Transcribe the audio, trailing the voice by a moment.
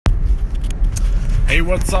Hey,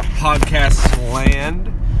 what's up, podcast land?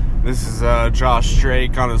 This is Josh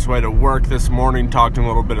Drake on his way to work this morning, talking a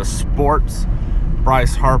little bit of sports.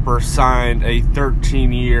 Bryce Harper signed a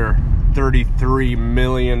 13-year,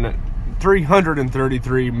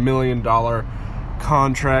 $333 million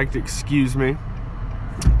contract.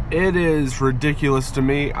 It is ridiculous to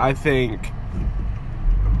me. I think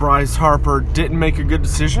Bryce Harper didn't make a good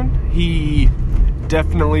decision. He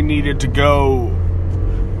definitely needed to go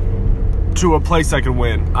to a place that could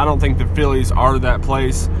win. I don't think the Phillies are that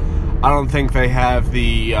place. I don't think they have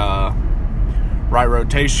the right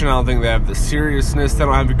rotation. I don't think they have the seriousness. They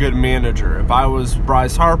don't have a good manager. If I was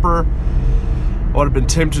Bryce Harper, I would have been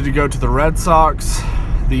tempted to go to the Red Sox,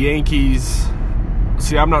 the Yankees.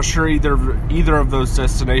 See, I'm not sure either of those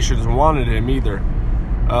destinations wanted him either.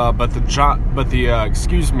 But the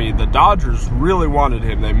Dodgers really wanted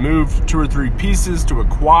him. They moved 2 or 3 pieces to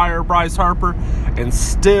acquire Bryce Harper, and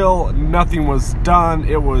still nothing was done.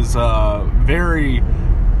 It was and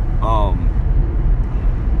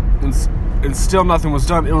still nothing was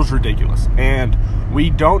done. It was ridiculous. And we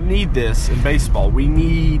don't need this in baseball. We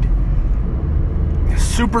need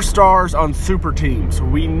superstars on super teams.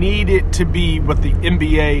 We need it to be what the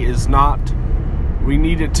NBA is not. We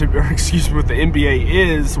need it to, what the NBA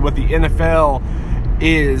is, what the NFL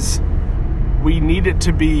is. We need it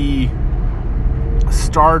to be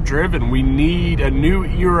star-driven. We need a new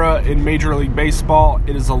era in Major League Baseball.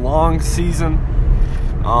 It is a long season.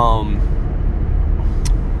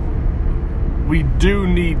 We do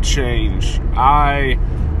need change. I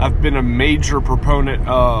have been a major proponent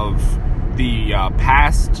of the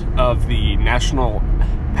past, of the national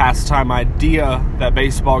pastime idea that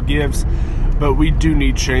baseball gives. But we do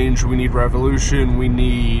need change. We need revolution. We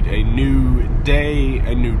need a new day,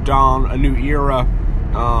 a new dawn, a new era.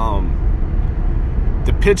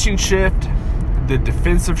 The pitching shift, the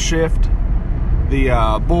defensive shift, the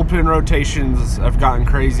bullpen rotations have gotten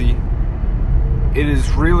crazy. It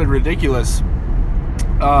is really ridiculous.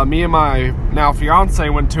 Me and my now fiance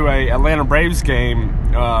went to a Atlanta Braves game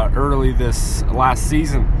early this last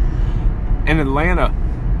season in Atlanta.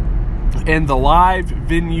 And the live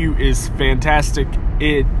venue is fantastic.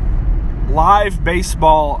 Live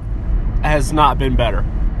baseball has not been better.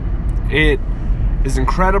 It is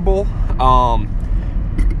incredible.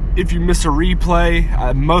 If you miss a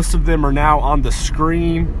replay, most of them are now on the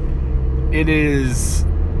screen. It is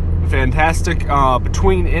fantastic.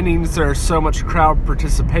 Between innings, there's so much crowd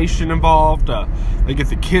participation involved. They get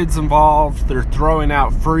the kids involved. They're throwing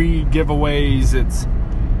out free giveaways.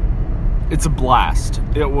 It's a blast.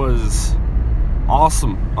 It was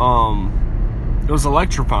awesome. It was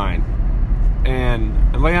electrifying. And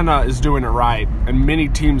Atlanta is doing it right. And many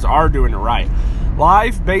teams are doing it right.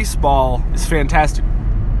 Live baseball is fantastic.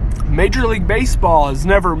 Major League Baseball has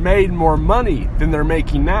never made more money than they're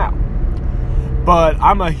making now. But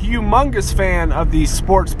I'm a humongous fan of these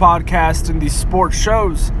sports podcasts and these sports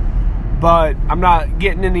shows. But I'm not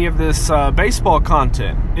getting any of this baseball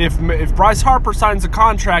content. If Bryce Harper signs a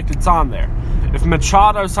contract, it's on there. If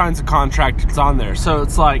Machado signs a contract, it's on there. So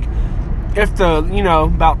it's like, if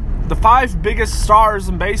about the 5 biggest stars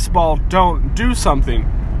in baseball don't do something,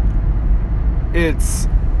 it's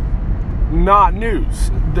not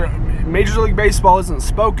news. Major League Baseball isn't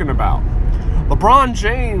spoken about. LeBron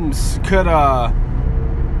James could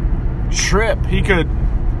trip. He could,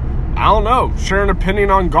 I don't know, share an opinion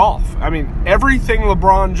on golf. I mean, everything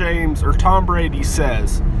LeBron James or Tom Brady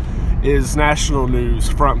says is national news,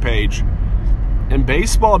 front page. And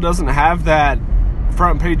baseball doesn't have that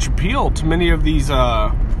front page appeal to many of these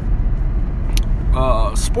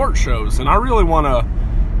sports shows. And I really want to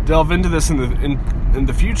delve into this in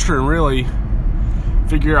the future and really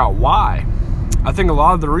figure out why. I think a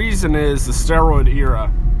lot of the reason is the steroid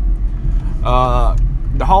era.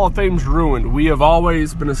 The Hall of Fame's ruined. We have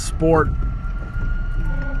always been a sport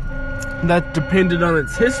that depended on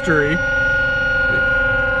its history.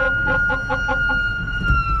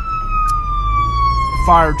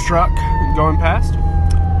 Fire truck going past.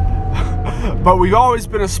 But we've always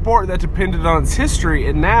been a sport that depended on its history,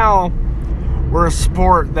 and now we're a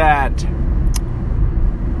sport that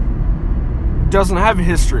doesn't have a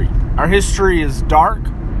history. Our history is dark.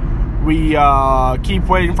 We keep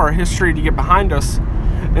waiting for our history to get behind us.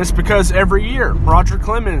 And it's because every year, Roger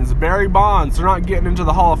Clemens, Barry Bonds, they're not getting into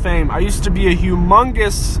the Hall of Fame. I used to be a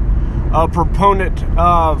humongous proponent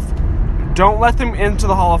of don't let them into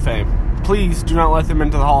the Hall of Fame. Please do not let them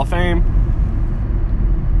into the Hall of Fame.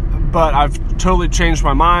 But I've totally changed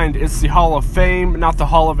my mind. It's the Hall of Fame, not the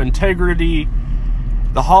Hall of Integrity.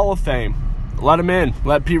 The Hall of Fame. Let them in.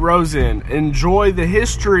 Let Pete Rose in. Enjoy the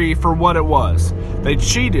history for what it was. They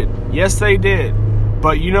cheated. Yes, they did.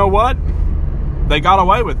 But you know what? They got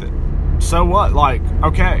away with it. So what? Like,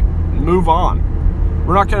 okay, move on.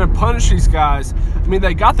 We're not going to punish these guys. I mean,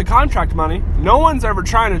 they got the contract money. No one's ever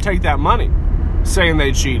trying to take that money, saying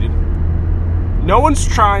they cheated. No one's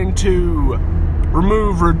trying to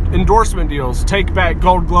remove endorsement deals, take back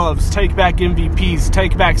gold gloves, take back MVPs,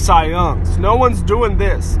 take back Cy Youngs. No one's doing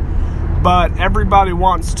this. But everybody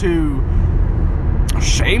wants to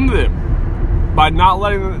shame them by not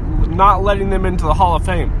letting them into the Hall of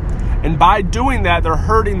Fame. And by doing that, they're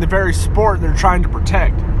hurting the very sport they're trying to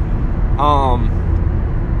protect.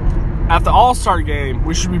 At the All-Star game,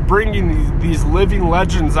 we should be bringing these living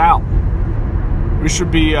legends out. We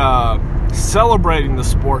should be celebrating the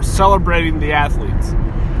sport, celebrating the athletes.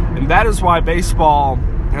 And that is why baseball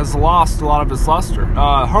has lost a lot of its luster.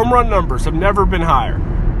 Home run numbers have never been higher.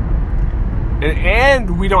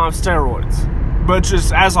 And we don't have steroids. But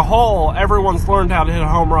just as a whole, everyone's learned how to hit a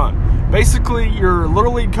home run. Basically, your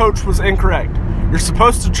Little League coach was incorrect. You're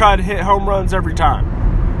supposed to try to hit home runs every time.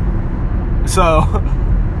 So,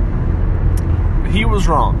 he was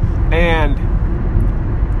wrong. And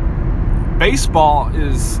baseball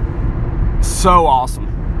is so awesome.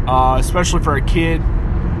 Especially for a kid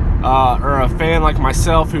or a fan like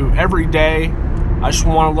myself who every day I just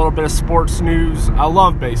want a little bit of sports news. I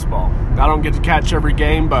love baseball. I don't get to catch every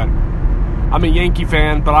game, but I'm a Yankee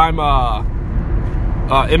fan, but I'm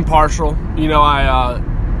impartial. You know, I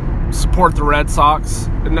support the Red Sox.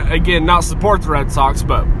 And again, not support the Red Sox,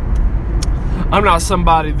 but I'm not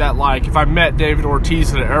somebody that, like, if I met David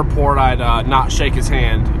Ortiz at an airport, I'd not shake his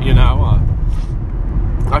hand, you know.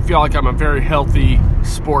 I feel like I'm a very healthy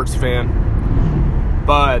sports fan.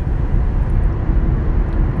 But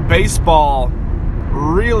baseball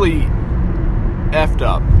really effed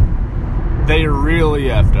up. They really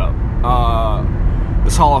effed up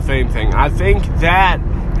this Hall of Fame thing. I think that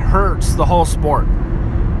hurts the whole sport.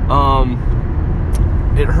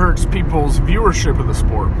 It hurts people's viewership of the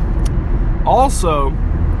sport. Also,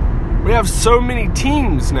 we have so many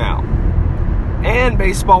teams now, and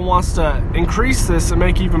baseball wants to increase this and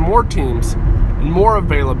make even more teams and more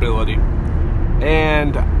availability.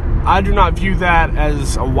 And I do not view that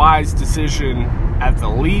as a wise decision at the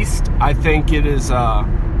least. I think it is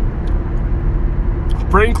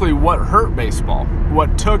frankly what hurt baseball.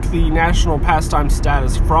 What took the national pastime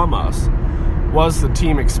status from us was the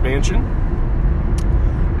team expansion,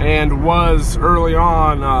 and was early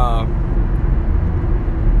on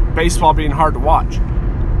baseball being hard to watch.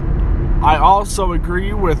 I also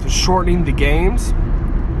agree with shortening the games,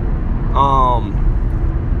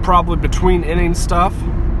 probably between inning stuff,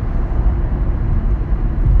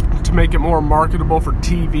 to make it more marketable for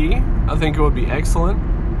TV. I think it would be excellent.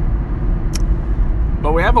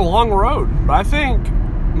 But we have a long road. But I think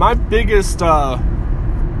my biggest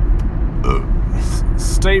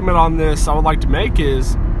statement on this I would like to make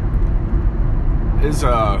is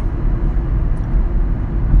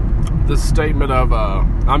the statement of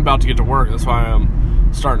I'm about to get to work. That's why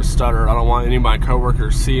I'm starting to stutter. I don't want any of my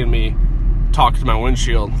coworkers seeing me talk to my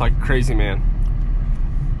windshield like a crazy man.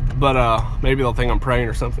 But maybe they'll think I'm praying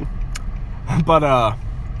or something. But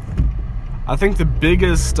I think the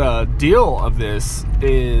biggest deal of this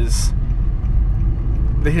is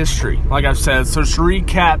the history. Like I've said, so to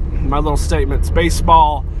recap my little statements,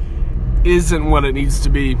 baseball isn't what it needs to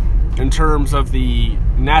be in terms of the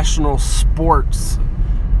national sports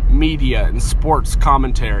media and sports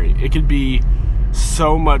commentary. It could be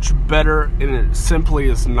so much better, and it simply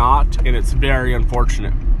is not, and it's very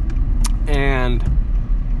unfortunate. And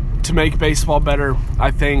to make baseball better,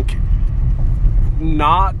 I think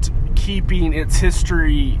not keeping its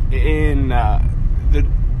history in the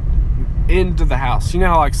into the house. You know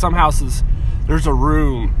how, like, some houses, there's a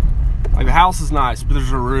room, like, the house is nice, but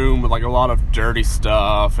there's a room with, like, a lot of dirty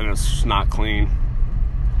stuff, and it's just not clean.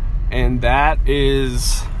 And that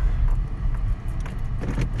is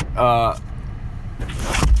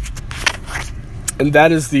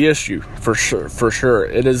the issue, for sure.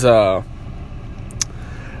 It is the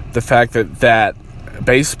fact that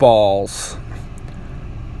baseball's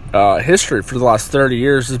history for the last 30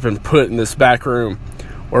 years has been put in this back room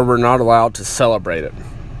where we're not allowed to celebrate it.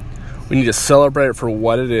 We need to celebrate it for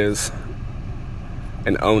what it is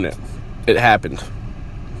and own it. It happened.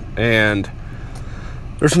 And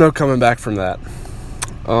there's no coming back from that.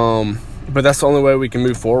 But that's the only way we can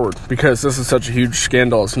move forward, because this is such a huge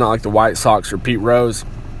scandal. It's not like the White Sox or Pete Rose.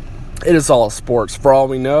 It is all sports. For all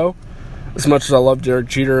we know, as much as I love Derek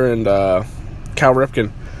Jeter and Cal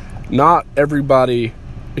Ripken, not everybody,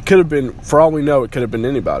 it could have been, for all we know, it could have been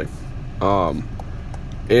anybody.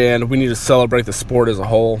 And we need to celebrate the sport as a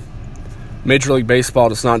whole. Major League Baseball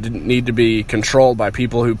does not need to be controlled by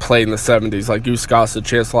people who played in the 70s. Like Goose Gossage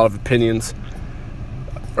has a lot of opinions,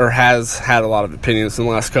 or has had a lot of opinions in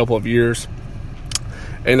the last couple of years.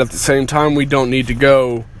 And at the same time, we don't need to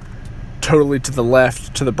go totally to the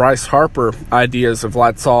left to the Bryce Harper ideas of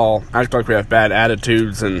let's all act like we have bad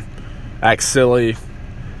attitudes and act silly.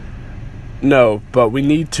 No, but we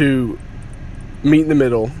need to meet in the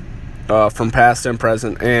middle from past and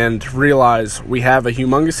present and realize we have a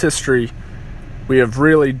humongous history we have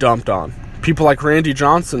really dumped on. People like Randy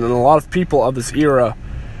Johnson and a lot of people of this era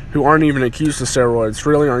who aren't even accused of steroids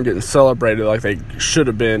really aren't getting celebrated like they should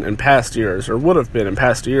have been in past years or would have been in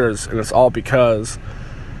past years, and it's all because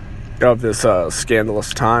of this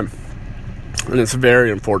scandalous time. And it's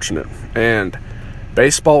very unfortunate. And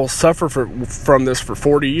baseball will suffer from this for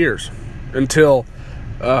 40 years until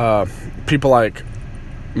people like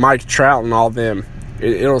Mike Trout and all them,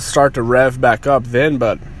 it'll start to rev back up then,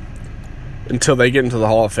 but until they get into the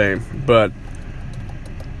Hall of Fame. But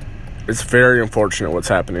it's very unfortunate what's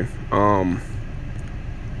happening. And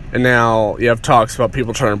now you have talks about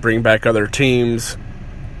people trying to bring back other teams.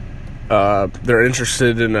 They're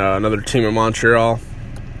interested in another team in Montreal.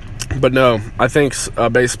 But no, I think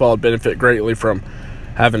baseball would benefit greatly from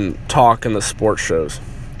having talk in the sports shows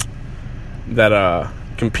that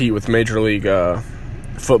compete with Major League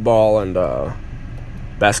football and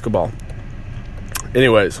basketball.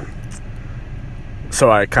 Anyways, so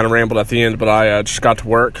I kind of rambled at the end, but I just got to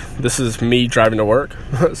work. This is me driving to work.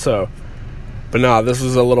 But no, this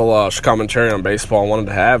is a little commentary on baseball I wanted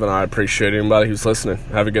to have, and I appreciate anybody who's listening.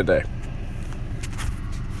 Have a good day.